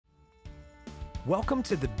Welcome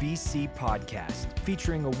to the BC Podcast,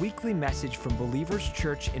 featuring a weekly message from Believers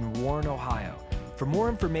Church in Warren, Ohio. For more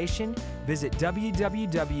information, visit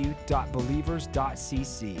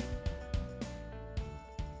www.believers.cc.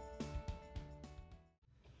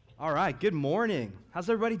 All right, good morning. How's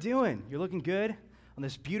everybody doing? You're looking good on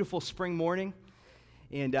this beautiful spring morning.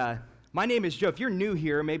 And my name is Joe. If you're new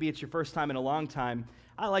here, maybe it's your first time in a long time,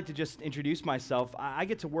 I like to just introduce myself. I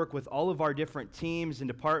get to work with all of our different teams and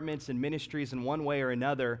departments and ministries in one way or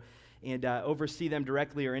another and oversee them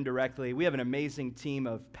directly or indirectly. We have an amazing team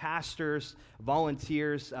of pastors,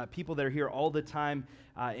 volunteers, people that are here all the time,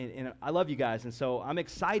 and I love you guys. And so I'm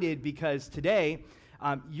excited because today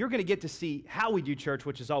you're going to get to see how we do church,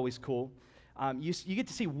 which is always cool. You get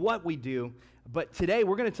to see what we do, but today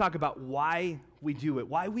we're going to talk about why we do it,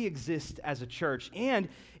 why we exist as a church. And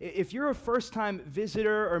if you're a first-time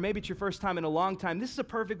visitor, or maybe it's your first time in a long time, this is a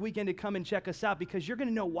perfect weekend to come and check us out because you're going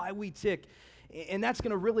to know why we tick. And that's going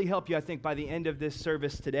to really help you, I think, by the end of this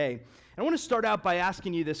service today. And I want to start out by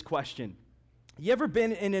asking you this question. You ever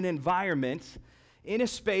been in an environment, in a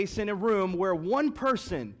space, in a room where one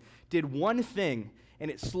person did one thing and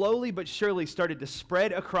it slowly but surely started to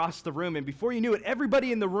spread across the room, and before you knew it,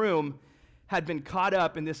 everybody in the room had been caught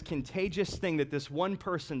up in this contagious thing that this one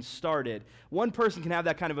person started? One person can have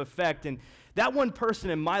that kind of effect, and that one person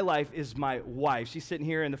in my life is my wife. She's sitting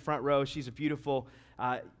here in the front row. She's a beautiful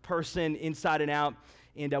person inside and out,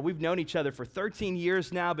 and we've known each other for 13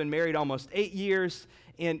 years now, been married almost 8 years,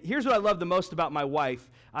 and here's what I love the most about my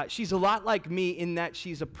wife. She's a lot like me in that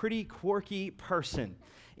she's a pretty quirky person,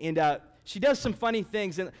 and she does some funny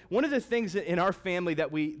things, and one of the things in our family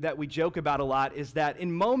that we joke about a lot is that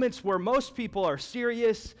in moments where most people are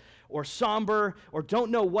serious or somber or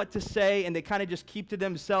don't know what to say, and they kind of just keep to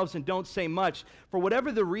themselves and don't say much, for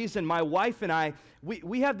whatever the reason, my wife and I,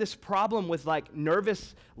 we have this problem with like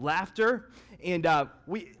nervous laughter, and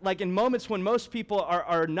we like in moments when most people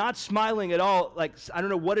are not smiling at all, like I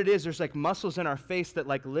don't know what it is, there's like muscles in our face that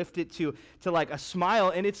like lift it to like a smile,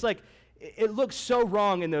 and it's like it looks so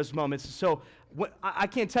wrong in those moments. So I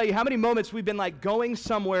can't tell you how many moments we've been like going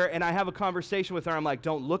somewhere and I have a conversation with her. I'm like,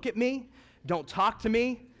 don't look at me. Don't talk to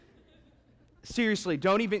me. Seriously,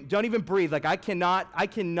 don't even breathe. Like I cannot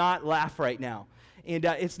laugh right now. And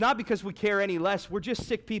it's not because we care any less. We're just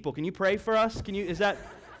sick people. Can you pray for us? Is that?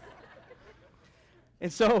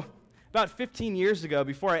 And so about 15 years ago,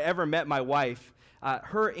 before I ever met my wife,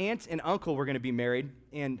 her aunt and uncle were going to be married,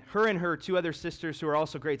 and her two other sisters, who are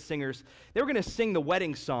also great singers, they were going to sing the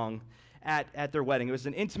wedding song at their wedding. It was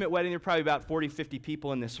an intimate wedding. There were probably about 40, 50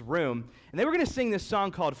 people in this room, and they were going to sing this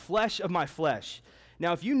song called Flesh of My Flesh.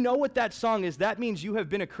 Now, if you know what that song is, that means you have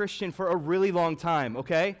been a Christian for a really long time,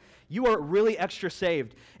 okay? You are really extra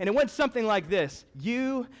saved. And it went something like this.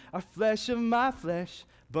 You are flesh of my flesh,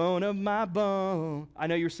 bone of my bone. I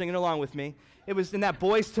know you were singing along with me. It was in that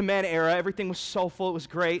Boyz II Men era. Everything was soulful. It was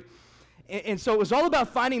great. And so it was all about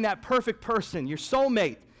finding that perfect person, your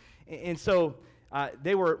soulmate. And so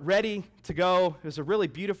they were ready to go. It was a really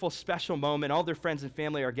beautiful, special moment. All their friends and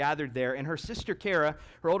family are gathered there. And her sister, Kara,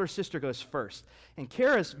 her older sister, goes first. And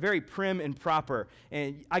Kara's very prim and proper.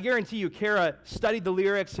 And I guarantee you, Kara studied the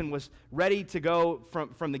lyrics and was ready to go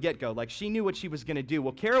from the get-go. Like, she knew what she was going to do.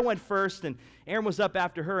 Well, Kara went first, and Aaron was up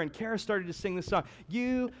after her, and Kara started to sing the song,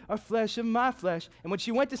 You are flesh of my flesh. And when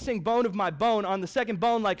she went to sing Bone of My Bone, on the second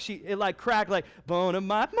bone, it cracked, like, bone of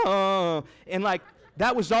my bone. And,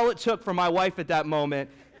 that was all it took for my wife at that moment.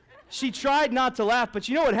 She tried not to laugh, but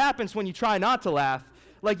you know what happens when you try not to laugh?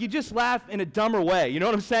 Like, you just laugh in a dumber way. You know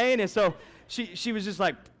what I'm saying? And so she was just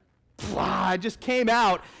like, it just came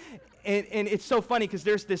out. And it's so funny because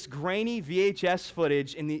there's this grainy VHS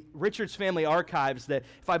footage in the Richards Family Archives that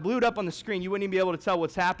if I blew it up on the screen, you wouldn't even be able to tell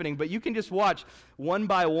what's happening, but you can just watch one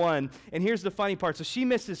by one. And here's the funny part. So she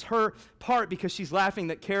misses her part because she's laughing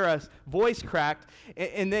that Kara's voice cracked.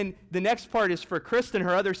 And then the next part is for Kristen,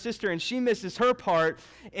 her other sister, and she misses her part.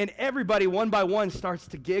 And everybody, one by one, starts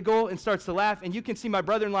to giggle and starts to laugh. And you can see my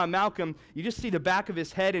brother-in-law, Malcolm, you just see the back of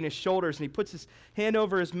his head and his shoulders, and he puts his hand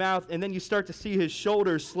over his mouth, and then you start to see his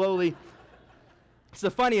shoulders slowly. It's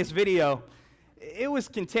the funniest video. It was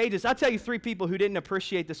contagious. I'll tell you 3 people who didn't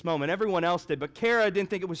appreciate this moment. Everyone else did, but Kara didn't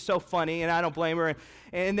think it was so funny, and I don't blame her.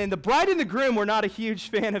 And then the bride and the groom were not a huge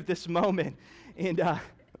fan of this moment. And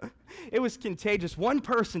it was contagious. One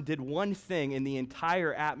person did one thing, and the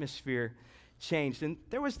entire atmosphere changed. And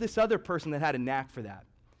there was this other person that had a knack for that.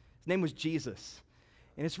 His name was Jesus.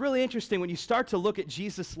 And it's really interesting when you start to look at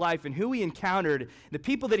Jesus' life and who he encountered, the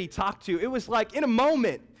people that he talked to. It was like in a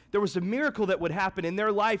moment, there was a miracle that would happen in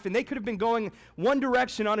their life, and they could have been going one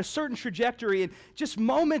direction on a certain trajectory, and just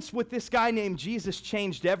moments with this guy named Jesus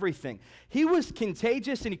changed everything. He was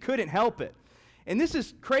contagious, and he couldn't help it. And this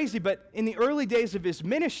is crazy, but in the early days of his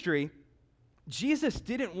ministry, Jesus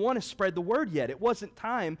didn't want to spread the word yet. It wasn't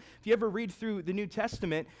time. If you ever read through the New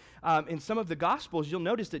Testament, in some of the Gospels, you'll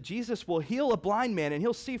notice that Jesus will heal a blind man and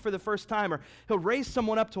he'll see for the first time, or he'll raise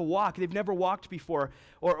someone up to walk. They've never walked before.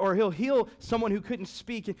 Or he'll heal someone who couldn't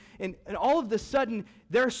speak. And all of a sudden,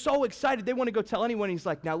 they're so excited, they want to go tell anyone. He's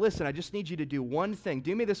like, now listen, I just need you to do one thing.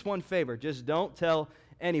 Do me this one favor. Just don't tell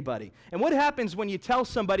anybody. And what happens when you tell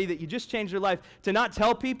somebody that you just changed their life to not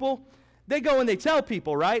tell people? They go and they tell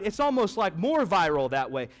people, right? It's almost like more viral that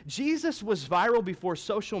way. Jesus was viral before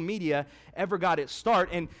social media ever got its start.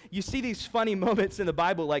 And you see these funny moments in the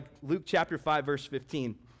Bible, like Luke chapter 5, verse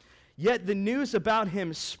 15. Yet the news about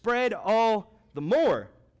him spread all the more,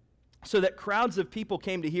 so that crowds of people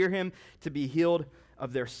came to hear him, to be healed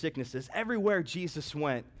of their sicknesses. Everywhere Jesus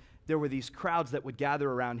went, there were these crowds that would gather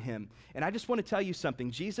around him. And I just want to tell you something.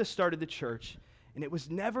 Jesus started the church, and it was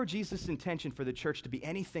never Jesus' intention for the church to be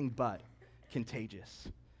anything but contagious.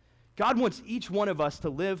 God wants each one of us to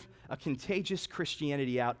live a contagious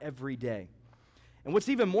Christianity out every day. And what's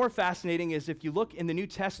even more fascinating is if you look in the New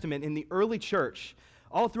Testament, in the early church,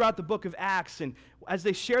 all throughout the book of Acts, and as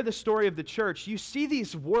they share the story of the church, you see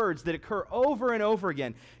these words that occur over and over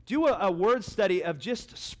again. Do a word study of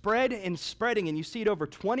just spread and spreading, and you see it over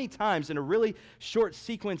 20 times in a really short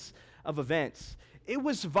sequence of events. It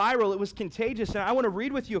was viral, it was contagious, and I want to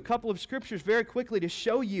read with you a couple of scriptures very quickly to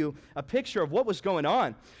show you a picture of what was going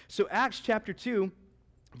on. So Acts chapter 2,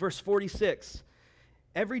 verse 46.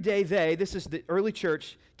 Every day they, this is the early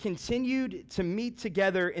church, continued to meet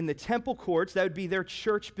together in the temple courts, that would be their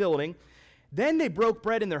church building. Then they broke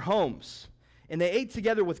bread in their homes, and they ate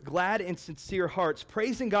together with glad and sincere hearts,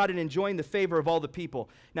 praising God and enjoying the favor of all the people.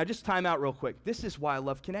 Now just time out real quick. This is why I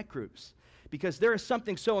love Connect Groups. Because there is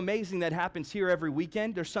something so amazing that happens here every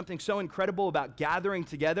weekend. There's something so incredible about gathering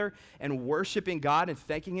together and worshiping God and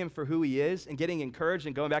thanking him for who he is and getting encouraged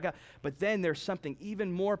and going back out. But then there's something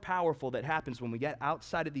even more powerful that happens when we get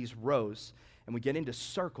outside of these rows and we get into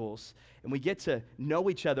circles and we get to know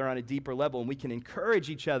each other on a deeper level and we can encourage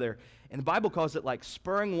each other. And the Bible calls it like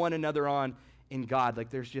spurring one another on in God. Like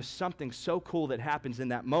there's just something so cool that happens in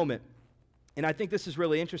that moment. And I think this is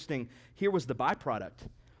really interesting. Here was the byproduct.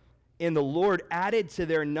 And the Lord added to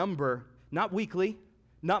their number, not weekly,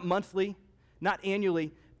 not monthly, not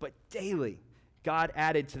annually, but daily. God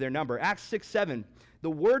added to their number. Acts 6:7, the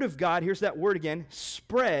word of God, here's that word again,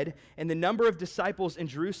 spread, and the number of disciples in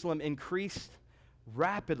Jerusalem increased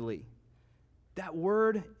rapidly. That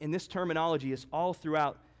word and this terminology is all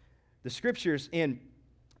throughout the scriptures. And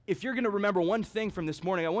if you're going to remember one thing from this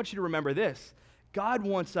morning, I want you to remember this. God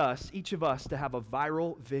wants us, each of us, to have a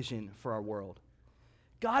viral vision for our world.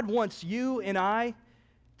 God wants you and I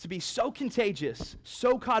to be so contagious,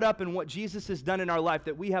 so caught up in what Jesus has done in our life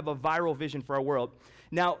that we have a viral vision for our world.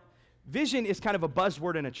 Now, vision is kind of a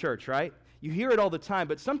buzzword in a church, right? You hear it all the time,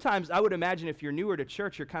 but sometimes I would imagine if you're newer to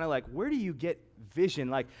church, you're kind of like, where do you get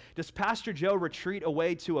vision? Like, does Pastor Joe retreat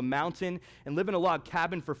away to a mountain and live in a log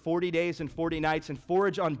cabin for 40 days and 40 nights and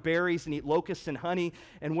forage on berries and eat locusts and honey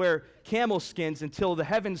and wear camel skins until the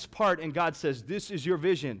heavens part and God says, this is your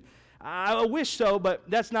vision? I wish so, but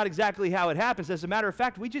that's not exactly how it happens. As a matter of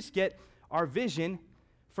fact, we just get our vision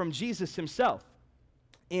from Jesus himself.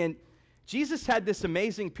 And Jesus had this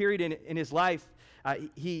amazing period in his life.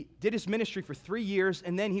 He did his ministry for 3 years,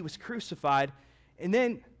 and then he was crucified, and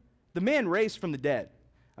then the man raised from the dead.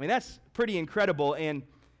 I mean, that's pretty incredible, and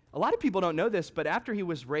a lot of people don't know this, but after he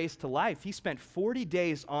was raised to life, he spent 40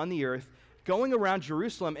 days on the earth going around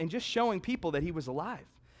Jerusalem and just showing people that he was alive.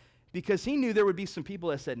 Because he knew there would be some people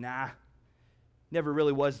that said, nah, never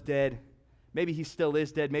really was dead. Maybe he still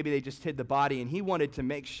is dead. Maybe they just hid the body. And he wanted to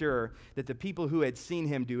make sure that the people who had seen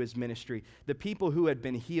him do his ministry, the people who had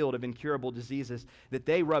been healed of incurable diseases, that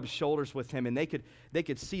they rubbed shoulders with him and they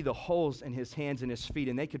could see the holes in his hands and his feet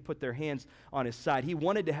and they could put their hands on his side. He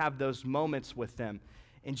wanted to have those moments with them.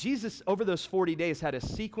 And Jesus, over those 40 days, had a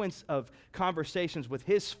sequence of conversations with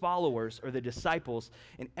his followers or the disciples.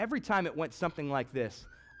 And every time it went something like this: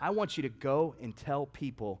 I want you to go and tell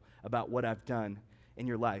people about what I've done in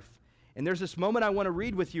your life. And there's this moment I want to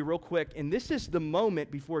read with you real quick, and this is the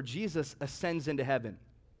moment before Jesus ascends into heaven.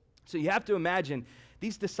 So you have to imagine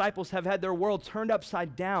these disciples have had their world turned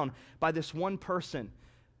upside down by this one person.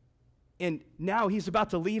 And now he's about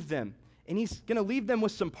to leave them, and he's going to leave them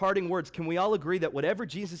with some parting words. Can we all agree that whatever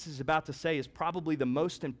Jesus is about to say is probably the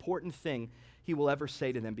most important thing he will ever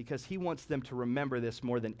say to them, because he wants them to remember this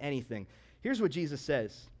more than anything? Here's what Jesus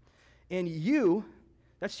says. And you,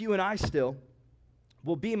 that's you and I still,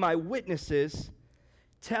 will be my witnesses,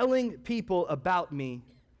 telling people about me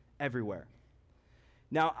everywhere.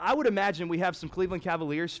 Now, I would imagine we have some Cleveland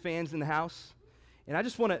Cavaliers fans in the house, and I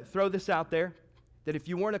just want to throw this out there, that if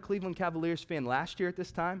you weren't a Cleveland Cavaliers fan last year at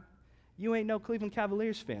this time, you ain't no Cleveland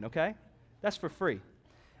Cavaliers fan, okay? That's for free.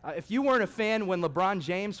 If you weren't a fan when LeBron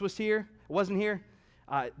James wasn't here,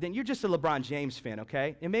 then you're just a LeBron James fan,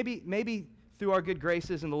 okay? And maybe through our good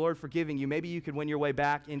graces and the Lord forgiving you, maybe you could win your way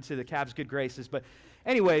back into the Cavs' good graces. But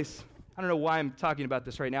anyways, I don't know why I'm talking about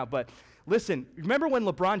this right now, but listen, remember when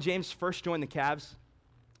LeBron James first joined the Cavs?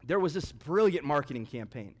 There was this brilliant marketing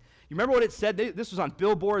campaign. You remember what it said? This was on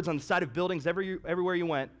billboards, on the side of buildings, everywhere you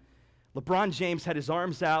went. LeBron James had his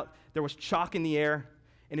arms out. There was chalk in the air,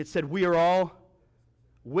 and it said, "We are all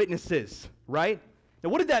witnesses," right? Now,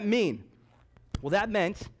 what did that mean? Well, that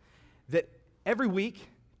meant that every week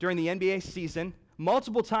during the NBA season,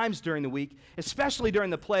 multiple times during the week, especially during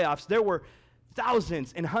the playoffs, there were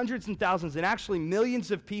thousands and hundreds and thousands and actually millions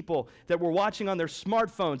of people that were watching on their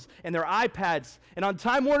smartphones and their iPads and on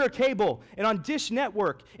Time Warner Cable and on Dish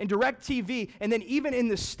Network and DirecTV and then even in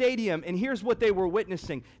the stadium. And here's what they were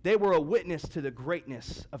witnessing. They were a witness to the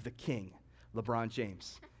greatness of the King, LeBron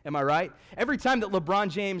James. Am I right? Every time that LeBron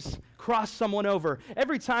James crossed someone over,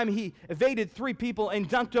 every time he evaded 3 people and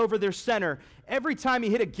dunked over their center, every time he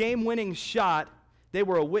hit a game-winning shot, they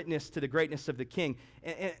were a witness to the greatness of the King.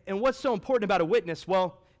 And what's so important about a witness?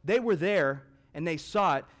 Well, they were there and they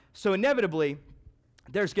saw it. So inevitably,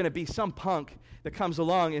 there's going to be some punk that comes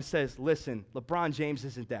along and says, "Listen, LeBron James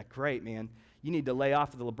isn't that great, man. You need to lay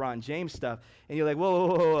off of the LeBron James stuff." And you're like,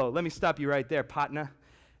 whoa, let me stop you right there, partner.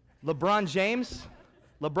 LeBron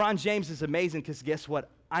James is amazing because guess what?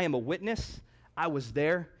 I am a witness. I was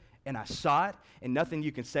there and I saw it, and nothing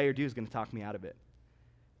you can say or do is going to talk me out of it.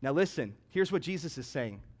 Now listen, here's what Jesus is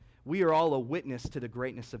saying. We are all a witness to the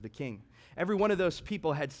greatness of the King. Every one of those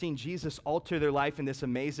people had seen Jesus alter their life in this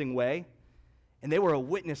amazing way, and they were a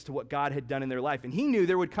witness to what God had done in their life. And he knew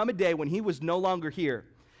there would come a day when he was no longer here,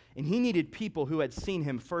 and he needed people who had seen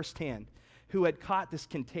him firsthand, who had caught this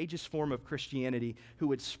contagious form of Christianity, who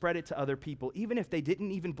would spread it to other people, even if they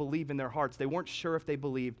didn't even believe in their hearts. They weren't sure if they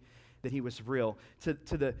believed that he was real. To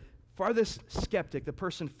the farthest skeptic, the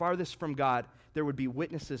person farthest from God, there would be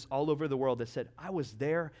witnesses all over the world that said, "I was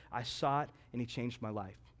there, I saw it, and he changed my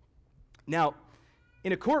life." Now,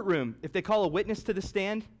 in a courtroom, if they call a witness to the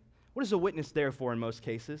stand, what is a witness there for in most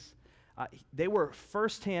cases? They were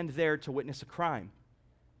firsthand there to witness a crime.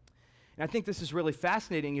 And I think this is really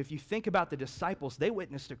fascinating. If you think about the disciples, they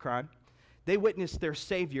witnessed a crime. They witnessed their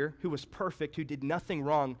Savior, who was perfect, who did nothing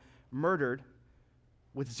wrong, murdered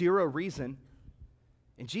with zero reason.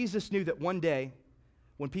 And Jesus knew that one day,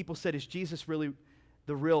 when people said, "Is Jesus really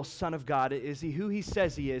the real Son of God? Is he who he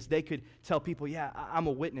says he is?" They could tell people, "Yeah, I'm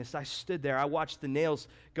a witness. I stood there. I watched the nails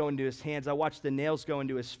go into his hands. I watched the nails go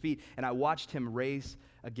into his feet. And I watched him raise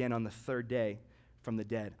again on the 3rd day from the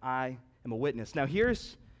dead. I am a witness." Now,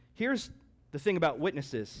 here's the thing about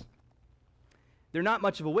witnesses. They're not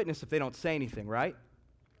much of a witness if they don't say anything, right?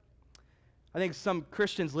 I think some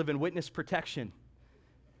Christians live in witness protection.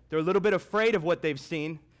 They're a little bit afraid of what they've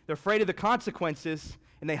seen. They're afraid of the consequences,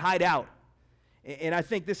 and they hide out. And I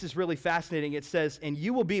think this is really fascinating. It says, "And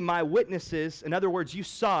you will be my witnesses." In other words, you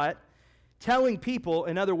saw it. Telling people,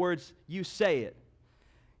 in other words, you say it.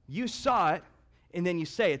 You saw it, and then you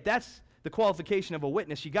say it. That's the qualification of a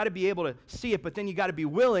witness. You got to be able to see it, but then you got to be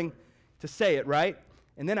willing to say it, right?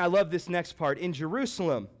 And then I love this next part. "In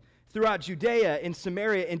Jerusalem, throughout Judea, in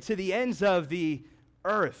Samaria, and to the ends of the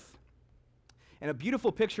earth." And a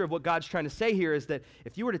beautiful picture of what God's trying to say here is that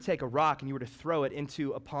if you were to take a rock and you were to throw it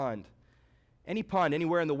into a pond, any pond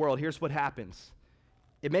anywhere in the world, here's what happens.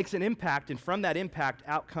 It makes an impact, and from that impact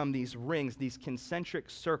out come these rings, these concentric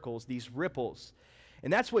circles, these ripples.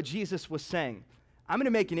 And that's what Jesus was saying. I'm going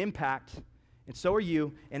to make an impact, and so are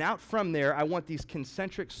you, and out from there, I want these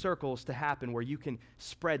concentric circles to happen where you can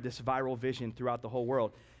spread this viral vision throughout the whole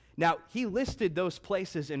world. Now, he listed those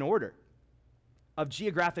places in order of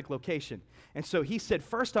geographic location. And so he said,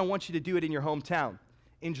 first, I want you to do it in your hometown,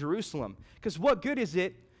 in Jerusalem. Because what good is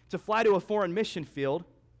it to fly to a foreign mission field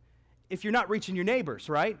if you're not reaching your neighbors,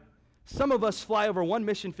 right? Some of us fly over one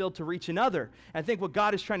mission field to reach another. And I think what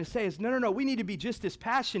God is trying to say is, no, we need to be just as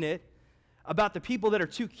passionate about the people that are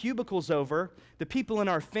 2 cubicles over, the people in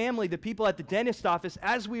our family, the people at the dentist office,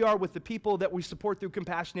 as we are with the people that we support through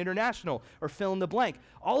Compassion International, or fill in the blank.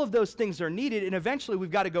 All of those things are needed, and eventually we've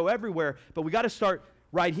got to go everywhere, but we got to start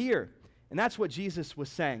right here. And that's what Jesus was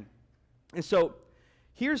saying. And so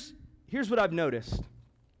here's what I've noticed.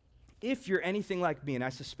 If you're anything like me, and I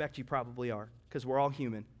suspect you probably are, because we're all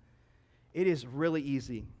human, it is really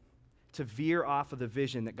easy to veer off of the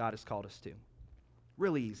vision that God has called us to.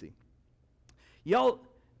 Really easy. Y'all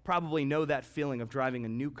probably know that feeling of driving a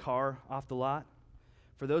new car off the lot.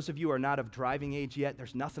 For those of you who are not of driving age yet,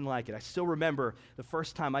 there's nothing like it. I still remember the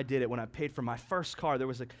first time I did it when I paid for my first car. There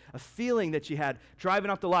was a feeling that you had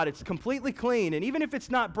driving off the lot. It's completely clean, and even if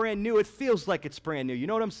it's not brand new, it feels like it's brand new. You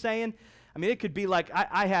know what I'm saying? I mean, it could be like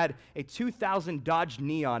I had a 2000 Dodge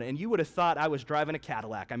Neon, and you would have thought I was driving a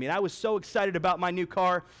Cadillac. I mean, I was so excited about my new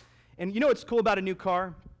car. And you know what's cool about a new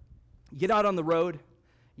car? You get out on the road,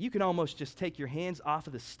 you can almost just take your hands off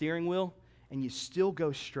of the steering wheel, and you still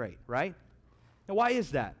go straight, right? Now, why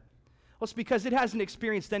is that? Well, it's because it hasn't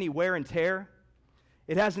experienced any wear and tear.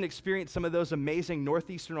 It hasn't experienced some of those amazing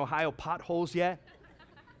northeastern Ohio potholes yet.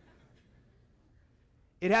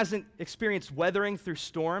 It hasn't experienced weathering through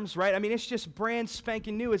storms, right? I mean, it's just brand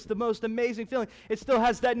spanking new. It's the most amazing feeling. It still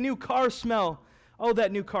has that new car smell. Oh,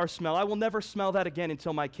 that new car smell. I will never smell that again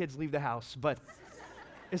until my kids leave the house, but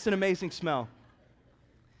it's an amazing smell.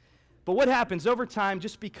 But what happens over time,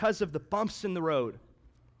 just because of the bumps in the road,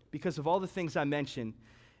 because of all the things I mentioned,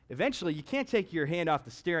 eventually you can't take your hand off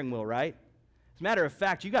the steering wheel, right? As a matter of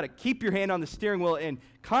fact, you got to keep your hand on the steering wheel and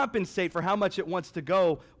compensate for how much it wants to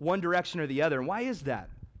go one direction or the other. And why is that?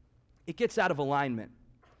 It gets out of alignment.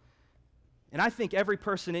 And I think every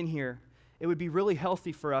person in here, it would be really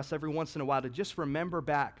healthy for us every once in a while to just remember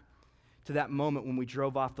back to that moment when we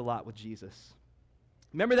drove off the lot with Jesus.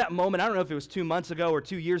 Remember that moment? I don't know if it was 2 months ago or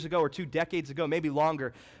 2 years ago or 2 decades ago, maybe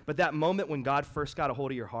longer, but that moment when God first got a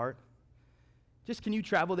hold of your heart. Just can you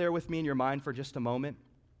travel there with me in your mind for just a moment?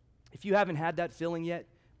 If you haven't had that feeling yet,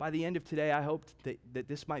 by the end of today, I hope that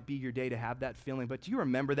this might be your day to have that feeling. But do you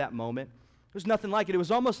remember that moment? There's nothing like it. It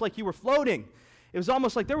was almost like you were floating. It was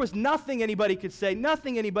almost like there was nothing anybody could say,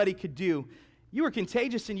 nothing anybody could do. You were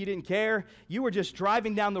contagious and you didn't care. You were just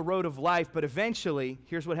driving down the road of life, but eventually,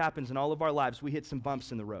 here's what happens in all of our lives. We hit some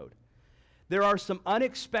bumps in the road. There are some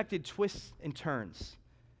unexpected twists and turns.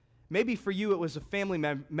 Maybe for you it was a family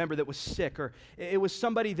member that was sick, or it was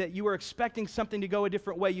somebody that you were expecting something to go a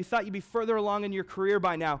different way. You thought you'd be further along in your career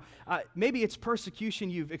by now. Maybe it's persecution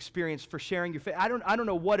you've experienced for sharing your faith. I don't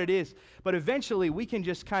know what it is, but eventually we can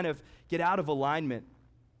just kind of get out of alignment.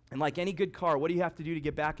 And like any good car, what do you have to do to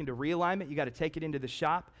get back into realignment? You got to take it into the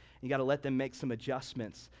shop, and you got to let them make some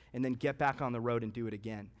adjustments, and then get back on the road and do it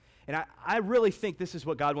again. And I really think this is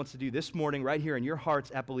what God wants to do this morning right here in your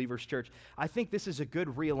hearts at Believers Church. I think this is a good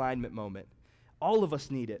realignment moment. All of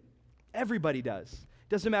us need it. Everybody does.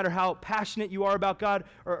 Doesn't matter how passionate you are about God,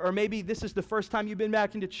 or maybe this is the first time you've been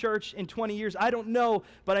back into church in 20 years. I don't know,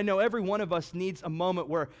 but I know every one of us needs a moment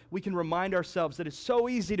where we can remind ourselves that it's so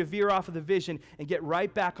easy to veer off of the vision and get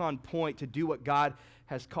right back on point to do what God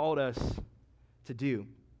has called us to do.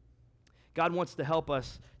 God wants to help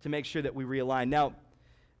us to make sure that we realign. Now,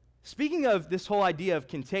 speaking of this whole idea of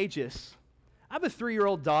contagious, I have a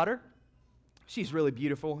 3-year-old daughter. She's really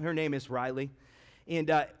beautiful. Her name is Riley.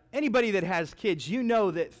 And anybody that has kids, you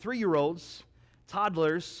know that 3-year-olds,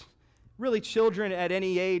 toddlers, really children at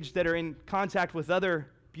any age that are in contact with other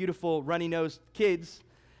beautiful, runny-nosed kids,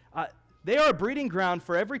 they are a breeding ground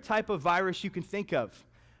for every type of virus you can think of.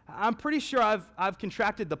 I'm pretty sure I've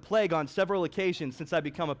contracted the plague on several occasions since I've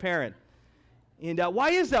become a parent. And why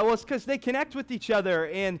is that? Well, it's because they connect with each other,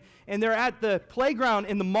 and they're at the playground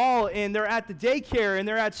in the mall, and they're at the daycare, and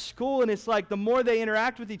they're at school, and it's like the more they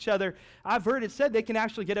interact with each other, I've heard it said they can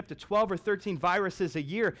actually get up to 12 or 13 viruses a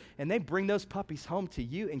year, and they bring those puppies home to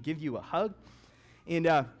you and give you a hug. And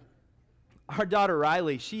our daughter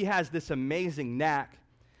Riley, she has this amazing knack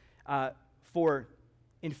for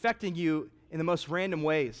infecting you in the most random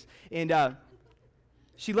ways. And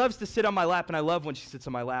she loves to sit on my lap, and I love when she sits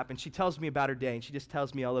on my lap, and she tells me about her day, and she just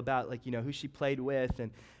tells me all about, like, you know, who she played with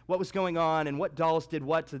and what was going on and what dolls did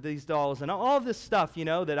what to these dolls and all of this stuff, you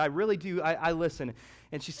know, that I really do, I listen.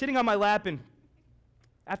 And she's sitting on my lap, and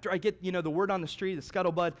after I get, you know, the word on the street, the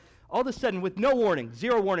scuttlebutt, all of a sudden, with no warning,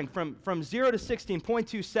 zero warning, from 0 to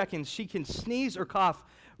 16.2 seconds, she can sneeze or cough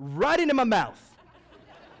right into my mouth.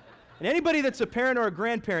 And anybody that's a parent or a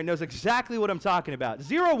grandparent knows exactly what I'm talking about.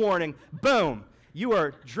 Zero warning, boom. You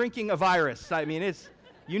are drinking a virus. I mean,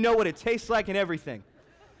 you know what it tastes like and everything.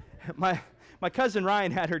 My cousin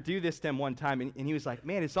Ryan had her do this to him one time, and he was like,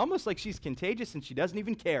 man, it's almost like she's contagious and she doesn't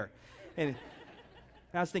even care. And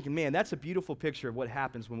I was thinking, man, that's a beautiful picture of what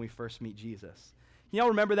happens when we first meet Jesus. You all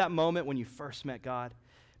remember that moment when you first met God?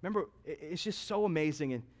 Remember, it's just so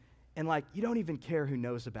amazing, and like, you don't even care who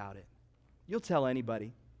knows about it. You'll tell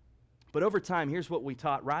anybody. But over time, here's what we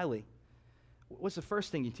taught Riley. What's the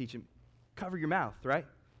first thing you teach him? Cover your mouth, right?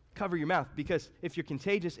 Cover your mouth, because if you're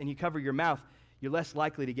contagious and you cover your mouth, you're less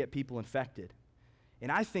likely to get people infected.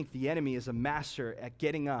 And I think the enemy is a master at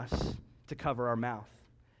getting us to cover our mouth,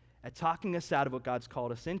 at talking us out of what God's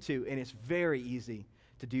called us into, and it's very easy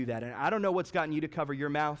to do that. And I don't know what's gotten you to cover your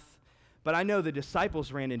mouth, but I know the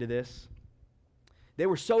disciples ran into this. They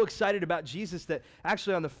were so excited about Jesus that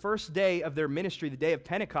actually on the first day of their ministry, the day of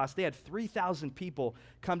Pentecost, they had 3,000 people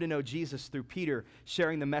come to know Jesus through Peter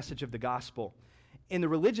sharing the message of the gospel. And the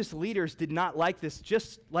religious leaders did not like this,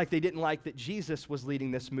 just like they didn't like that Jesus was leading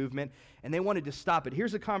this movement, and they wanted to stop it.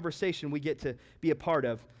 Here's a conversation we get to be a part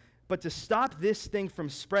of. But to stop this thing from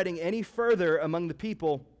spreading any further among the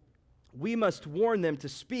people, we must warn them to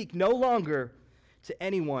speak no longer to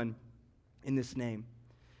anyone in this name.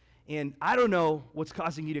 And I don't know what's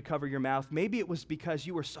causing you to cover your mouth. Maybe it was because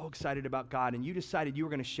you were so excited about God and you decided you were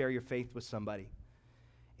going to share your faith with somebody.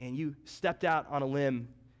 And you stepped out on a limb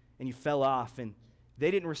and you fell off and they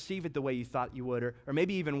didn't receive it the way you thought you would. Or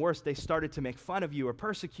maybe even worse, they started to make fun of you or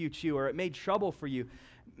persecute you or it made trouble for you.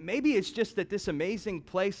 Maybe it's just that this amazing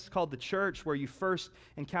place called the church where you first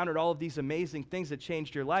encountered all of these amazing things that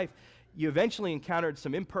changed your life, you eventually encountered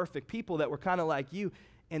some imperfect people that were kind of like you,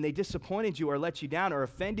 and they disappointed you or let you down or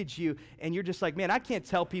offended you, and you're just like, man, I can't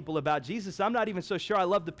tell people about Jesus. I'm not even so sure I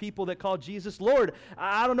love the people that call Jesus Lord.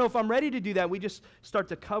 I don't know if I'm ready to do that. We just start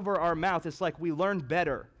to cover our mouth. It's like we learn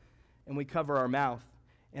better, and we cover our mouth.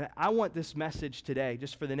 And I want this message today,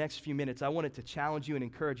 just for the next few minutes, I want it to challenge you and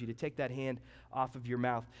encourage you to take that hand off of your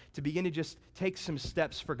mouth, to begin to just take some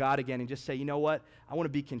steps for God again and just say, you know what? I want to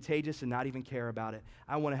be contagious and not even care about it.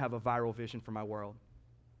 I want to have a viral vision for my world.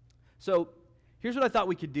 So here's what I thought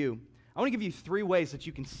we could do. I want to give you 3 ways that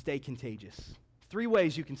you can stay contagious. 3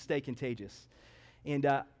 ways you can stay contagious. And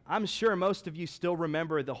I'm sure most of you still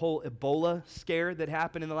remember the whole Ebola scare that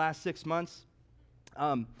happened in the last 6 months.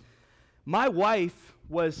 My wife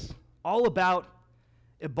was all about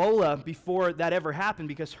Ebola before that ever happened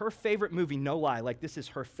because her favorite movie, no lie, like this is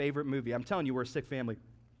her favorite movie. I'm telling you, we're a sick family.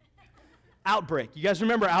 Outbreak. You guys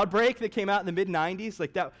remember Outbreak that came out in the mid-90s?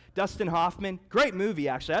 Like that, Dustin Hoffman. Great movie,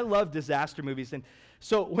 actually. I love disaster movies. And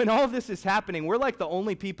so when all of this is happening, we're like the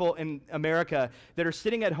only people in America that are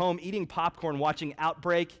sitting at home eating popcorn watching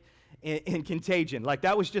Outbreak and Contagion. Like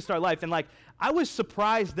that was just our life. And like I was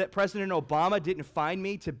surprised that President Obama didn't find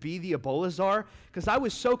me to be the Ebola czar because I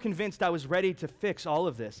was so convinced I was ready to fix all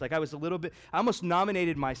of this. Like I was I almost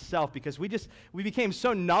nominated myself because we became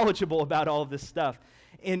so knowledgeable about all of this stuff.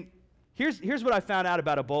 And Here's what I found out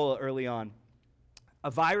about Ebola early on.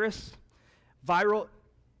 A viral,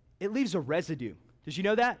 it leaves a residue. Did you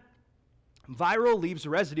know that? Viral leaves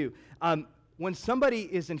a residue. When somebody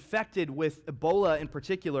is infected with Ebola in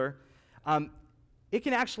particular, it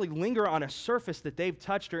can actually linger on a surface that they've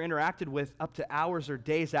touched or interacted with up to hours or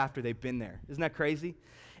days after they've been there. Isn't that crazy?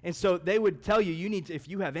 And so they would tell you, if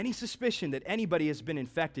you have any suspicion that anybody has been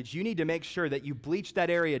infected, you need to make sure that you bleach that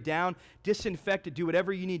area down, disinfect it, do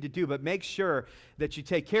whatever you need to do, but make sure that you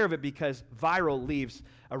take care of it because viral leaves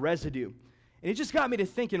a residue. And it just got me to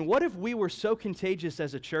thinking, what if we were so contagious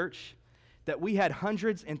as a church that we had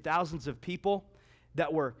hundreds and thousands of people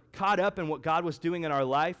that were caught up in what God was doing in our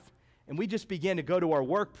life, and we just began to go to our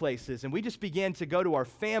workplaces, and we just began to go to our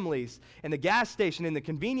families, and the gas station, and the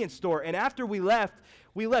convenience store, and after we left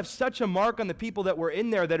such a mark on the people that were in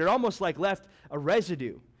there that it almost like left a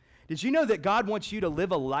residue. Did you know that God wants you to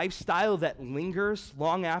live a lifestyle that lingers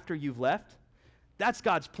long after you've left? That's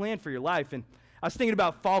God's plan for your life. And I was thinking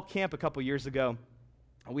about fall camp a couple years ago.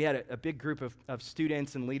 We had a big group of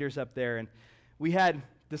students and leaders up there, and we had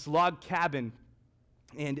this log cabin,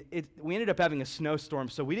 and we ended up having a snowstorm,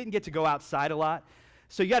 so we didn't get to go outside a lot.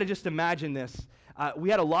 So you got to just imagine this.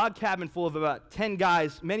 We had a log cabin full of about 10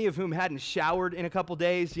 guys, many of whom hadn't showered in a couple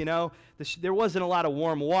days, you know. There wasn't a lot of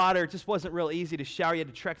warm water. It just wasn't real easy to shower. You had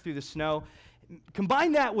to trek through the snow.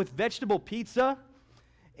 Combine that with vegetable pizza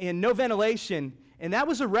and no ventilation, and that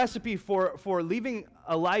was a recipe for leaving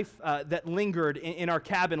a life that lingered in our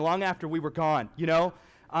cabin long after we were gone, you know.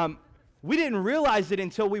 We didn't realize it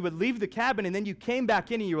until we would leave the cabin, and then you came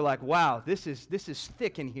back in and you were like, wow, this is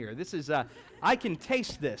thick in here. This is, I can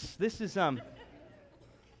taste this. This is,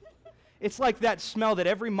 it's like that smell that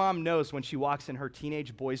every mom knows when she walks in her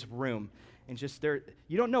teenage boy's room, and just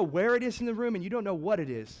you don't know where it is in the room, and you don't know what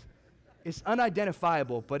it is. It's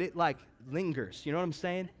unidentifiable, but it like lingers. You know what I'm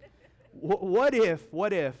saying? What if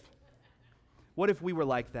we were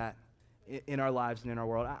like that in our lives and in our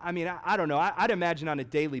world? I mean, I don't know. I'd imagine on a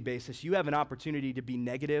daily basis, you have an opportunity to be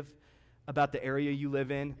negative about the area you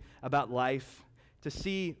live in, about life, to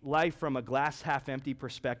see life from a glass half empty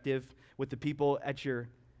perspective with the people at your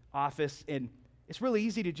office. And it's really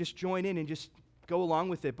easy to just join in and just go along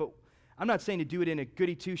with it. But I'm not saying to do it in a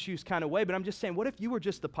goody two-shoes kind of way, but I'm just saying, what if you were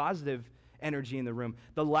just the positive energy in the room,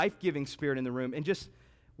 the life-giving spirit in the room, and just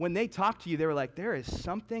when they talk to you, they were like, there is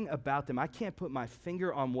something about them. I can't put my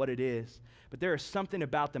finger on what it is, but there is something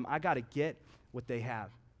about them. I got to get what they have.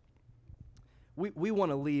 We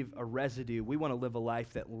want to leave a residue. We want to live a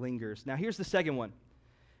life that lingers. Now, here's the second one.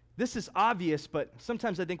 This is obvious, but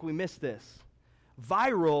sometimes I think we miss this.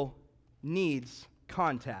 Viral needs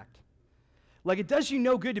contact. Like, it does you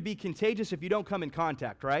no good to be contagious if you don't come in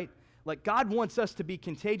contact, right? Like, God wants us to be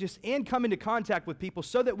contagious and come into contact with people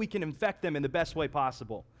so that we can infect them in the best way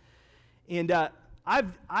possible. And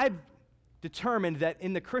I've determined that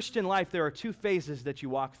in the Christian life, there are two phases that you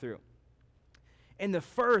walk through. And the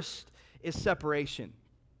first is separation.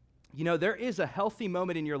 You know, there is a healthy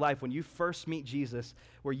moment in your life when you first meet Jesus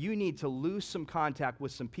where you need to lose some contact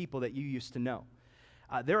with some people that you used to know.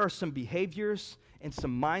 There are some behaviors and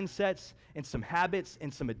some mindsets and some habits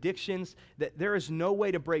and some addictions that there is no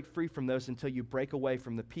way to break free from those until you break away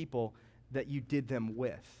from the people that you did them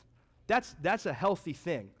with. That's a healthy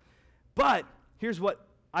thing. But here's what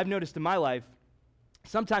I've noticed in my life.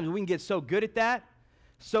 Sometimes we can get so good at that,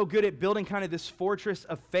 so good at building kind of this fortress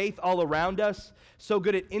of faith all around us, so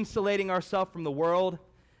good at insulating ourselves from the world,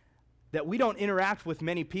 that we don't interact with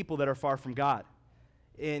many people that are far from God.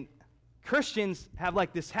 And Christians have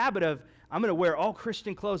like this habit of, I'm going to wear all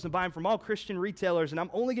Christian clothes and buy them from all Christian retailers, and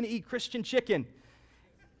I'm only going to eat Christian chicken.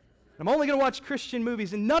 I'm only going to watch Christian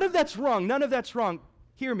movies, and none of that's wrong. None of that's wrong.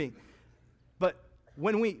 Hear me. But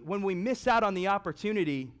when we miss out on the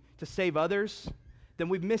opportunity to save others, then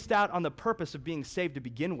we've missed out on the purpose of being saved to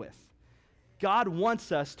begin with. God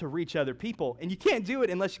wants us to reach other people, and you can't do it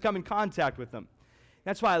unless you come in contact with them.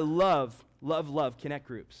 That's why I love Connect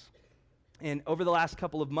groups. And over the last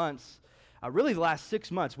couple of months, really the last 6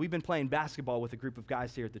 months, we've been playing basketball with a group of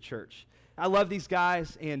guys here at the church. I love these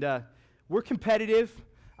guys, and we're competitive.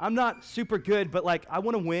 I'm not super good, but like I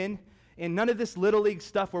want to win. And none of this little league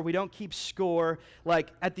stuff where we don't keep score. Like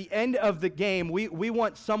at the end of the game, we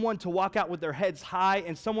want someone to walk out with their heads high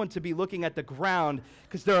and someone to be looking at the ground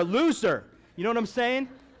because they're a loser. You know what I'm saying?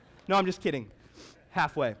 No, I'm just kidding.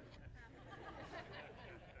 Halfway.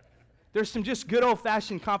 There's some just good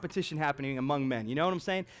old-fashioned competition happening among men. You know what I'm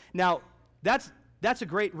saying? Now, that's a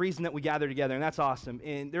great reason that we gather together, and that's awesome.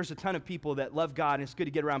 And there's a ton of people that love God, and it's good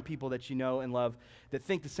to get around people that you know and love that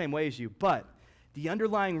think the same way as you. But the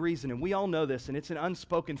underlying reason, and we all know this, and it's an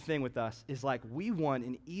unspoken thing with us, is like we want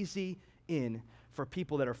an easy in for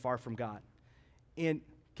people that are far from God. And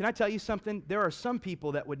can I tell you something? There are some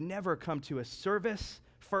people that would never come to a service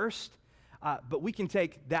first, but we can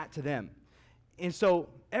take that to them. And so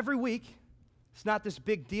every week, it's not this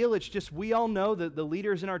big deal. It's just we all know, the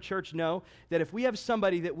leaders in our church know, that if we have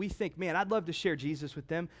somebody that we think, man, I'd love to share Jesus with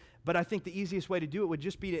them, but I think the easiest way to do it would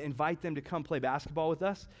just be to invite them to come play basketball with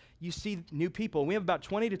us. You see new people. We have about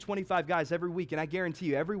 20 to 25 guys every week, and I guarantee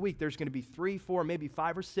you every week there's going to be 3, 4, maybe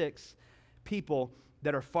 5 or 6 people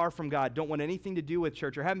that are far from God, don't want anything to do with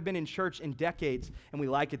church, or haven't been in church in decades, and we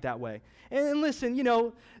like it that way. And listen, you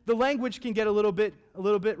know, the language can get a little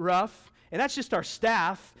bit rough, and that's just our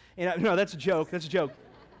staff. And no, that's a joke. That's a joke.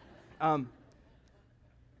 But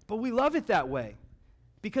we love it that way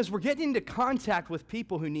because we're getting into contact with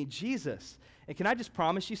people who need Jesus. And can I just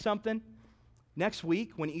promise you something? Next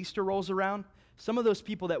week, when Easter rolls around, some of those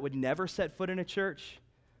people that would never set foot in a church,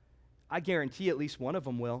 I guarantee at least one of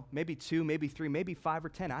them will. Maybe 2, maybe 3, maybe 5 or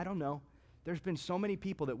 10. I don't know. There's been so many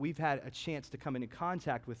people that we've had a chance to come into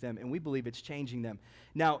contact with them, and we believe it's changing them.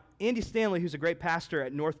 Now, Andy Stanley, who's a great pastor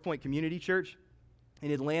at North Point Community Church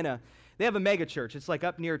in Atlanta, they have a mega church. It's like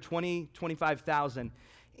up near 25,000,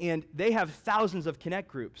 and they have thousands of Connect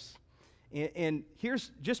groups. And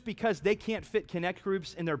here's, just because they can't fit Connect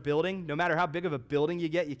groups in their building, no matter how big of a building you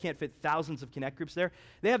get, you can't fit thousands of Connect groups there.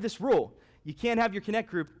 They have this rule. You can't have your Connect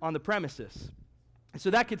group on the premises. So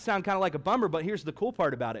that could sound kind of like a bummer, but here's the cool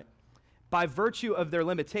part about it. By virtue of their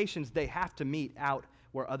limitations, they have to meet out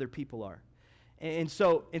where other people are. And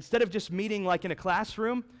so instead of just meeting like in a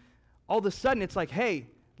classroom, all of a sudden it's like, hey,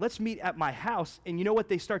 let's meet at my house. And you know what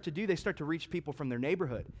they start to do? They start to reach people from their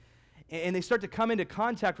neighborhood. And they start to come into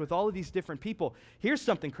contact with all of these different people. Here's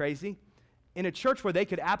something crazy. In a church where they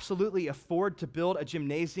could absolutely afford to build a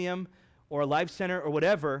gymnasium or a life center or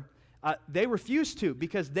whatever, they refuse to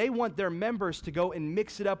because they want their members to go and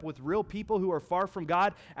mix it up with real people who are far from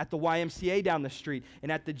God at the YMCA down the street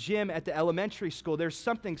and at the gym at the elementary school. There's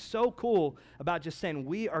something so cool about just saying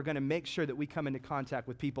we are going to make sure that we come into contact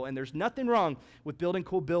with people. And there's nothing wrong with building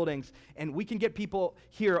cool buildings. And we can get people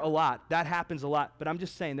here a lot. That happens a lot. But I'm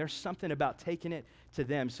just saying there's something about taking it to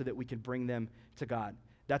them so that we can bring them to God.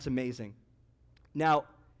 That's amazing. Now,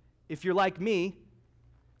 if you're like me,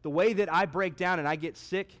 the way that I break down and I get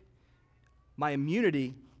sick, my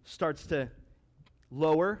immunity starts to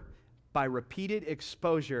lower by repeated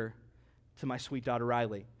exposure to my sweet daughter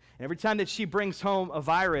Riley. And every time that she brings home a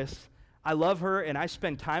virus, I love her and I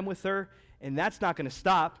spend time with her, and that's not going to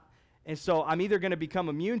stop. And so I'm either going to become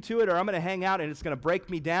immune to it or I'm going to hang out and it's going to break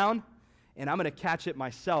me down and I'm going to catch it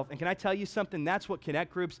myself. And can I tell you something? That's what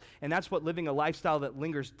Connect Groups and that's what living a lifestyle that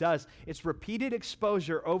lingers does. It's repeated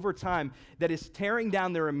exposure over time that is tearing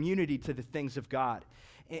down their immunity to the things of God.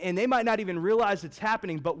 And they might not even realize it's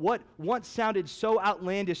happening, but what once sounded so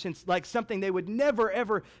outlandish and like something they would never,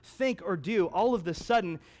 ever think or do, all of a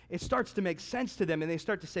sudden, it starts to make sense to them, and they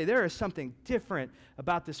start to say, there is something different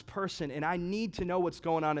about this person, and I need to know what's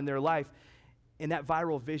going on in their life. And that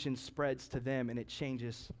viral vision spreads to them, and it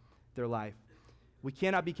changes their life. We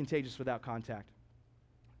cannot be contagious without contact.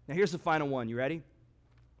 Now, here's the final one. You ready?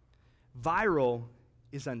 Viral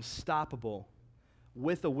is unstoppable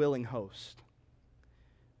with a willing host.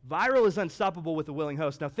 Viral is unstoppable with a willing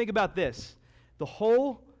host. Now think about this. The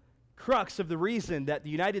whole crux of the reason that the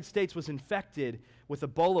United States was infected with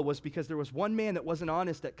Ebola was because there was one man that wasn't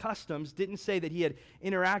honest at customs, didn't say that he had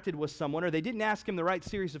interacted with someone, or they didn't ask him the right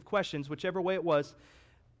series of questions, whichever way it was,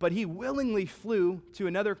 but he willingly flew to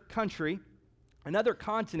another country, another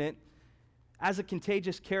continent, as a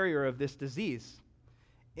contagious carrier of this disease.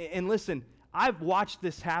 And listen, I've watched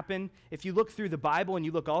this happen. If you look through the Bible and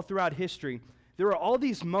you look all throughout history, there are all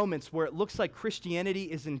these moments where it looks like Christianity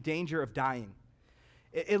is in danger of dying.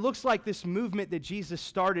 It looks like this movement that Jesus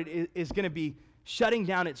started is going to be shutting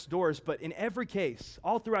down its doors, but in every case,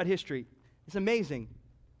 all throughout history, it's amazing.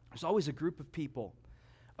 There's always a group of people,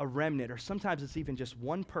 a remnant, or sometimes it's even just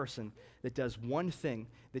one person that does one thing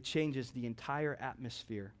that changes the entire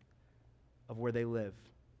atmosphere of where they live.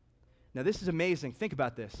 Now, this is amazing. Think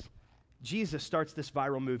about this. Jesus starts this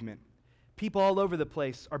viral movement. People all over the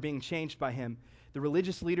place are being changed by him. The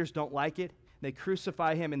religious leaders don't like it. They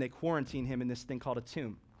crucify him and they quarantine him in this thing called a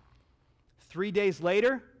tomb. 3 days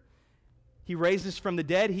later, he raises from the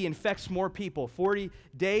dead. He infects more people. 40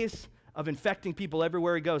 days of infecting people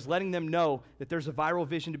everywhere he goes, letting them know that there's a viral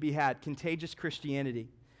vision to be had, contagious Christianity.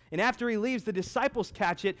 And after he leaves, the disciples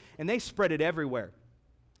catch it and they spread it everywhere.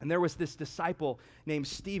 And there was this disciple named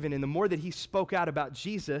Stephen, and the more that he spoke out about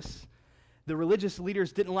Jesus, the religious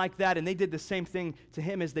leaders didn't like that, and they did the same thing to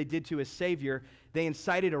him as they did to his Savior. They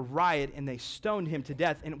incited a riot, and they stoned him to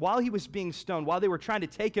death. And while he was being stoned, while they were trying to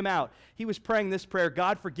take him out, he was praying this prayer,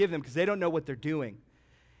 God, forgive them, because they don't know what they're doing.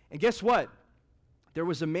 And guess what? There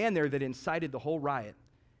was a man there that incited the whole riot,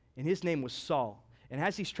 and his name was Saul. And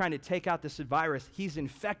as he's trying to take out this virus, he's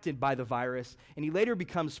infected by the virus, and he later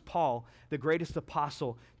becomes Paul, the greatest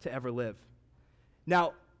apostle to ever live.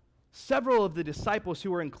 Now, several of the disciples who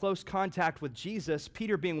were in close contact with Jesus,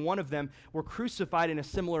 Peter being one of them, were crucified in a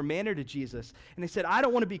similar manner to Jesus. And they said, I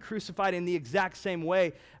don't want to be crucified in the exact same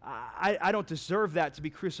way. I don't deserve that, to be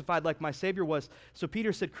crucified like my Savior was. So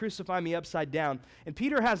Peter said, crucify me upside down. And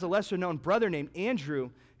Peter has a lesser-known brother named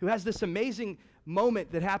Andrew who has this amazing moment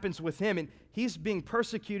that happens with him. And he's being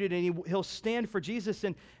persecuted, and he'll stand for Jesus,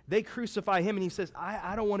 and they crucify him. And he says,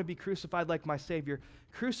 I don't want to be crucified like my Savior.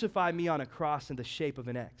 Crucify me on a cross in the shape of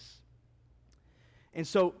an X. And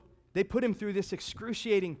so they put him through this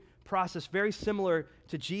excruciating process, very similar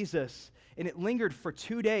to Jesus, and it lingered for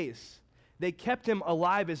 2 days. They kept him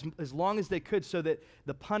alive as long as they could so that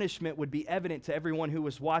the punishment would be evident to everyone who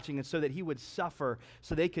was watching, and so that he would suffer,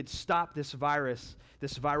 so they could stop this virus,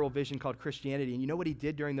 this viral vision called Christianity. And you know what he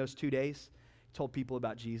did during those 2 days? He told people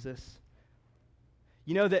about Jesus.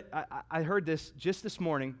 You know that I heard this just this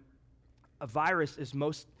morning. A virus is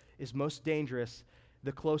most dangerous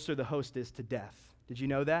the closer the host is to death. Did you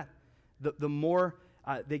know that? The more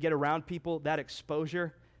they get around people, that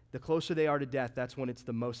exposure, the closer they are to death, that's when it's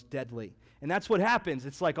the most deadly. And that's what happens.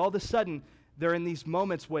 It's like all of a sudden, they're in these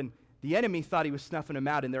moments when the enemy thought he was snuffing them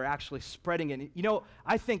out, and they're actually spreading it. You know,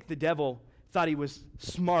 I think the devil thought he was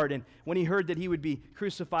smart, and when he heard that he would be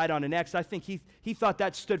crucified on an X, I think he thought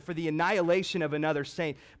that stood for the annihilation of another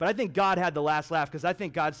saint. But I think God had the last laugh, because I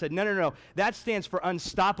think God said, no, that stands for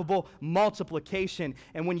unstoppable multiplication.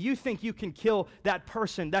 And when you think you can kill that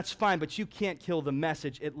person, that's fine, but you can't kill the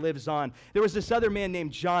message. It lives on. There was this other man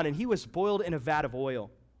named John, and he was boiled in a vat of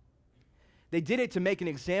oil. They did it to make an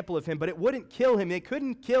example of him, but it wouldn't kill him. They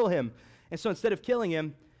couldn't kill him. And so instead of killing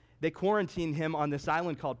him, they quarantined him on this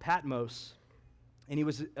island called Patmos. And he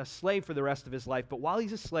was a slave for the rest of his life. But while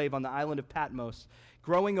he's a slave on the island of Patmos,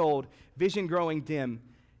 growing old, vision growing dim,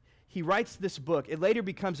 he writes this book. It later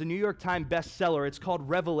becomes a New York Times bestseller. It's called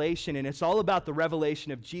Revelation, and it's all about the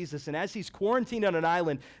revelation of Jesus. And as he's quarantined on an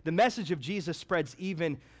island, the message of Jesus spreads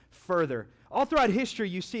even further. All throughout history,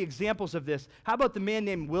 you see examples of this. How about the man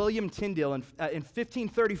named William Tyndale in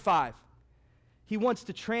 1535? He wants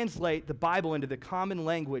to translate the Bible into the common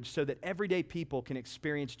language so that everyday people can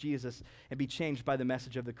experience Jesus and be changed by the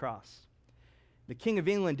message of the cross. The King of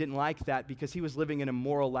England didn't like that because he was living an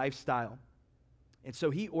immoral lifestyle. And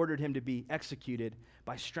so he ordered him to be executed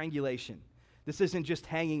by strangulation. This isn't just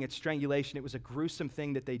hanging, it's strangulation. It was a gruesome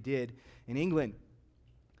thing that they did in England.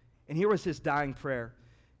 And here was his dying prayer.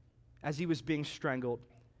 As he was being strangled,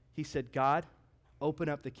 he said, God, open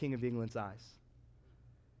up the King of England's eyes.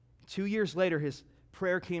 2 years later, his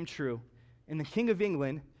prayer came true. And the King of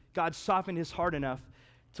England, God softened his heart enough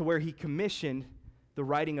to where he commissioned the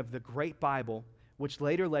writing of the Great Bible, which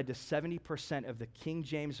later led to 70% of the King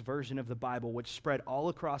James Version of the Bible, which spread all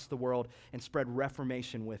across the world and spread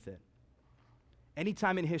Reformation with it.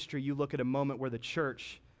 Anytime in history you look at a moment where the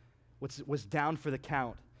church was down for the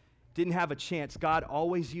count, didn't have a chance, God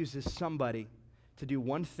always uses somebody to do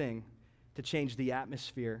one thing to change the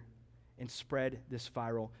atmosphere and spread this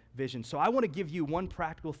viral vision. So I want to give you one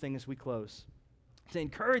practical thing as we close, to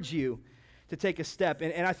encourage you to take a step.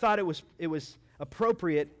 And I thought it was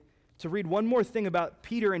appropriate to read one more thing about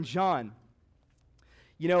Peter and John.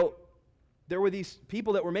 You know, there were these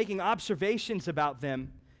people that were making observations about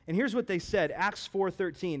them, and here's what they said, Acts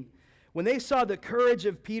 4:13. When they saw the courage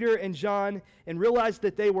of Peter and John and realized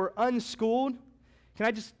that they were unschooled, can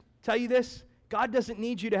I just tell you this? God doesn't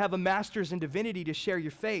need you to have a master's in divinity to share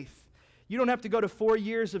your faith. You don't have to go to 4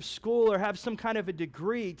 years of school or have some kind of a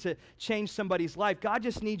degree to change somebody's life. God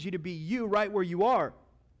just needs you to be you right where you are.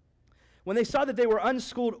 When they saw that they were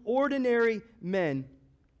unschooled, ordinary men,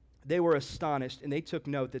 they were astonished, and they took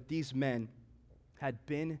note that these men had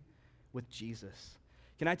been with Jesus.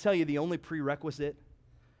 Can I tell you the only prerequisite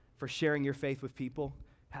for sharing your faith with people?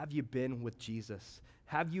 Have you been with Jesus?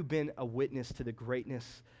 Have you been a witness to the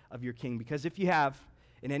greatness of your King? Because if you have,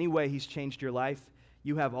 in any way he's changed your life,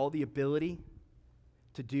 you have all the ability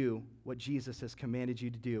to do what Jesus has commanded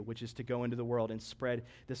you to do, which is to go into the world and spread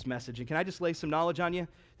this message. And can I just lay some knowledge on you?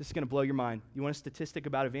 This is going to blow your mind. You want a statistic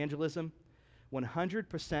about evangelism?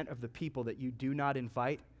 100% of the people that you do not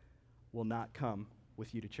invite will not come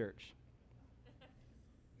with you to church.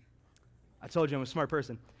 I told you I'm a smart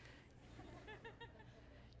person.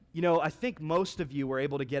 You know, I think most of you were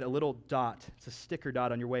able to get a little dot. It's a sticker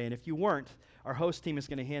dot on your way. And if you weren't, our host team is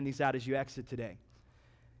going to hand these out as you exit today.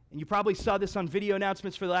 And you probably saw this on video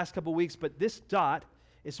announcements for the last couple weeks, but this dot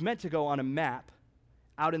is meant to go on a map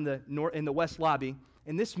out in the west lobby.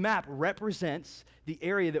 And this map represents the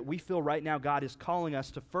area that we feel right now God is calling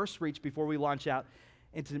us to first reach before we launch out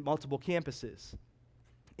into multiple campuses.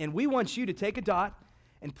 And we want you to take a dot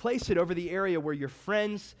and place it over the area where your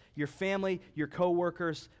friends, your family, your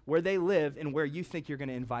coworkers, where they live and where you think you're going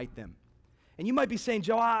to invite them. And you might be saying,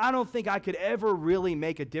 Joe, I don't think I could ever really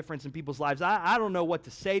make a difference in people's lives. I don't know what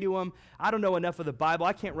to say to them. I don't know enough of the Bible.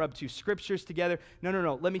 I can't rub two scriptures together.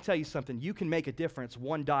 No. Let me tell you something. You can make a difference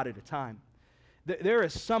one dot at a time. There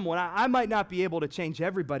is someone. I might not be able to change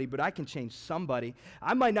everybody, but I can change somebody.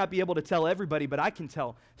 I might not be able to tell everybody, but I can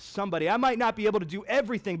tell somebody. I might not be able to do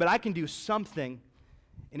everything, but I can do something.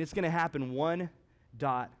 And it's going to happen one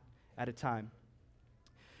dot at a time.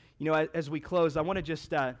 You know, as we close, I want to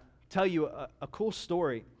just tell you a cool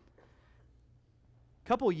story. A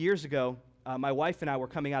couple years ago, my wife and I were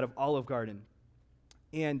coming out of Olive Garden,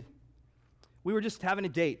 and we were just having a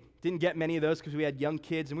date. Didn't get many of those because we had young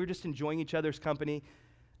kids, and we were just enjoying each other's company.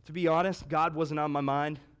 To be honest, God wasn't on my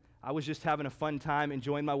mind. I was just having a fun time,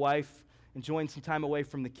 enjoying my wife, enjoying some time away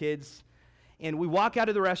from the kids. And we walk out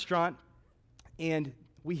of the restaurant, and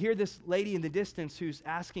we hear this lady in the distance who's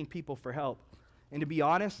asking people for help. And to be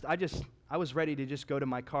honest, I was ready to just go to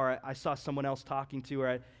my car. I saw someone else talking to her.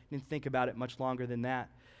 I didn't think about it much longer than that.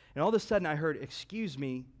 And all of a sudden I heard, "Excuse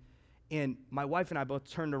me," and my wife and I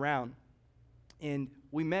both turned around, and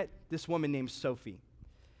we met this woman named Sophie.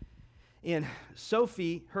 And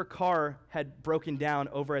Sophie, her car had broken down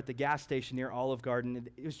over at the gas station near Olive Garden.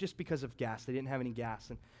 It was just because of gas. They didn't have any gas.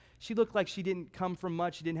 And she looked like she didn't come from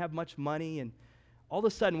much. She didn't have much money. And all of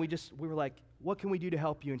a sudden, we were like, "What can we do to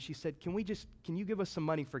help you?" And she said, can you give us some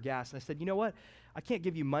money for gas? And I said, "You know what? I can't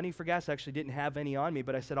give you money for gas. I actually didn't have any on me,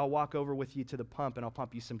 but I said, I'll walk over with you to the pump and I'll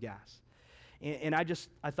pump you some gas." And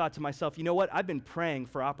I thought to myself, you know what? I've been praying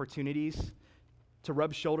for opportunities to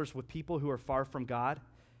rub shoulders with people who are far from God,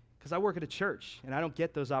 because I work at a church and I don't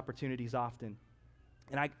get those opportunities often.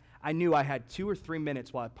 And I knew I had 2 or 3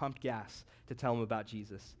 minutes while I pumped gas to tell them about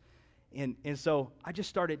Jesus. And so I just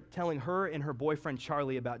started telling her and her boyfriend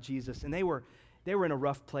Charlie about Jesus, and they were in a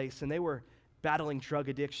rough place, and they were battling drug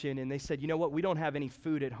addiction, and they said, you know what, we don't have any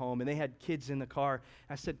food at home, and they had kids in the car.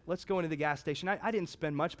 I said, let's go into the gas station. I didn't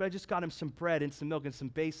spend much, but I just got them some bread and some milk and some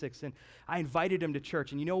basics, and I invited them to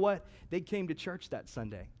church, and you know what? They came to church that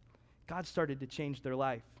Sunday. God started to change their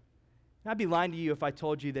life. And I'd be lying to you if I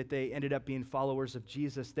told you that they ended up being followers of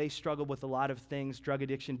Jesus. They struggled with a lot of things, drug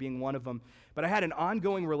addiction being one of them, but I had an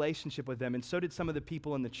ongoing relationship with them, and so did some of the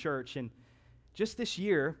people in the church, and just this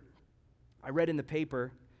year, I read in the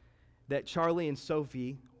paper that Charlie and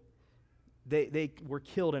Sophie, they were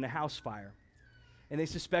killed in a house fire. And they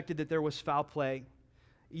suspected that there was foul play.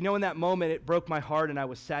 You know, in that moment, it broke my heart, and I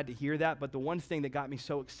was sad to hear that. But the one thing that got me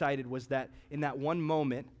so excited was that in that one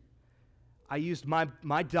moment, I used my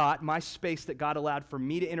dot, my space that God allowed for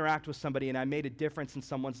me to interact with somebody, and I made a difference in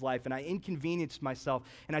someone's life. And I inconvenienced myself,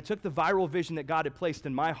 and I took the viral vision that God had placed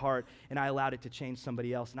in my heart, and I allowed it to change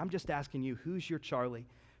somebody else. And I'm just asking you, who's your Charlie?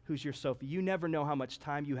 Who's your Sophie? You never know how much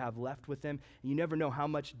time you have left with them, and you never know how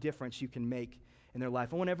much difference you can make in their life.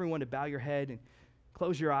 I want everyone to bow your head and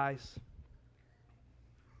close your eyes.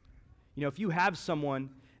 You know, if you have someone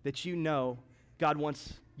that you know God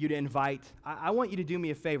wants you to invite, I want you to do me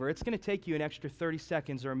a favor. It's going to take you an extra 30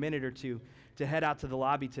 seconds or a minute or two to head out to the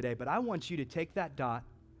lobby today, but I want you to take that dot,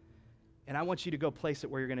 and I want you to go place it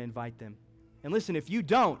where you're going to invite them. And listen, if you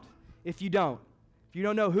don't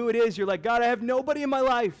know who it is, you're like, God, I have nobody in my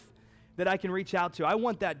life that I can reach out to. I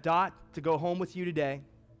want that dot to go home with you today,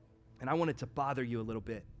 and I want it to bother you a little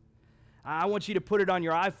bit. I want you to put it on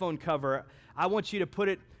your iPhone cover. I want you to put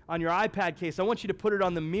it on your iPad case. I want you to put it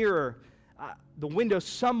on the mirror, the window,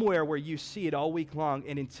 somewhere where you see it all week long.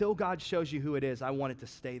 And until God shows you who it is, I want it to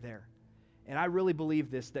stay there. And I really believe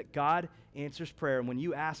this, that God answers prayer. And when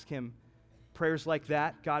you ask him prayers like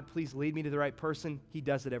that, God, please lead me to the right person, he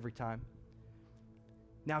does it every time.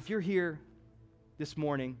 Now, if you're here this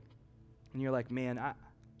morning and you're like, man,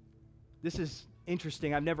 this is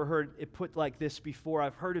interesting. I've never heard it put like this before.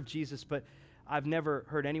 I've heard of Jesus, but I've never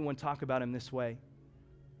heard anyone talk about him this way.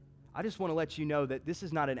 I just want to let you know that this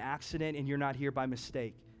is not an accident and you're not here by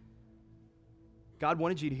mistake. God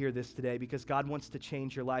wanted you to hear this today because God wants to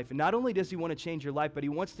change your life. And not only does he want to change your life, but he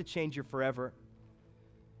wants to change you forever.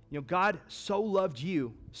 You know, God so loved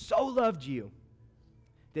you,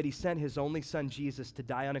 that he sent his only son, Jesus, to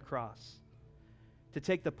die on a cross, to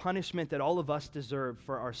take the punishment that all of us deserve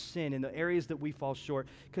for our sin in the areas that we fall short,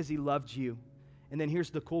 because he loved you. And then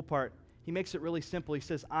here's the cool part. He makes it really simple. He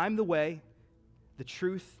says, I'm the way, the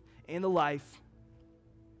truth, and the life,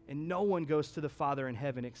 and no one goes to the Father in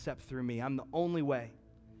heaven except through me. I'm the only way.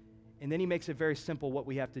 And then he makes it very simple what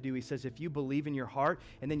we have to do. He says, if you believe in your heart,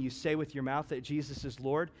 and then you say with your mouth that Jesus is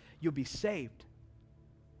Lord, you'll be saved,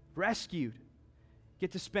 rescued,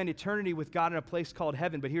 get to spend eternity with God in a place called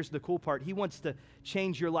heaven. But here's the cool part. He wants to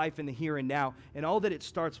change your life in the here and now. And all that it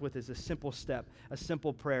starts with is a simple step, a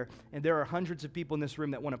simple prayer. And there are hundreds of people in this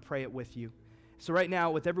room that want to pray it with you. So right now,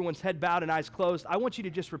 with everyone's head bowed and eyes closed, I want you to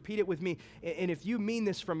just repeat it with me. And if you mean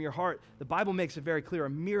this from your heart, the Bible makes it very clear. A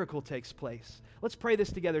miracle takes place. Let's pray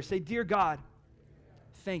this together. Say, dear God,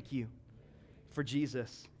 thank you for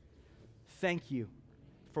Jesus. Thank you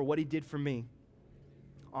for what he did for me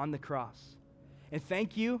on the cross. And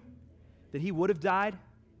thank you that he would have died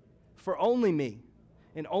for only me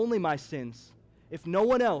and only my sins. If no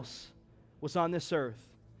one else was on this earth,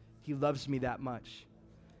 he loves me that much.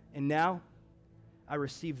 And now I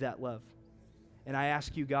receive that love. And I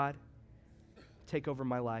ask you, God, take over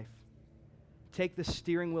my life. Take the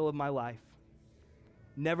steering wheel of my life.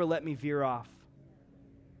 Never let me veer off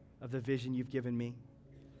of the vision you've given me.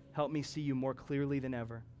 Help me see you more clearly than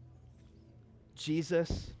ever.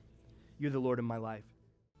 Jesus, you're the Lord of my life.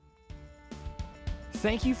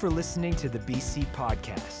 Thank you for listening to the BC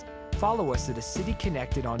Podcast. Follow us at A City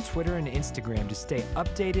Connected on Twitter and Instagram to stay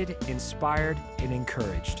updated, inspired, and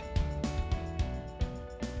encouraged.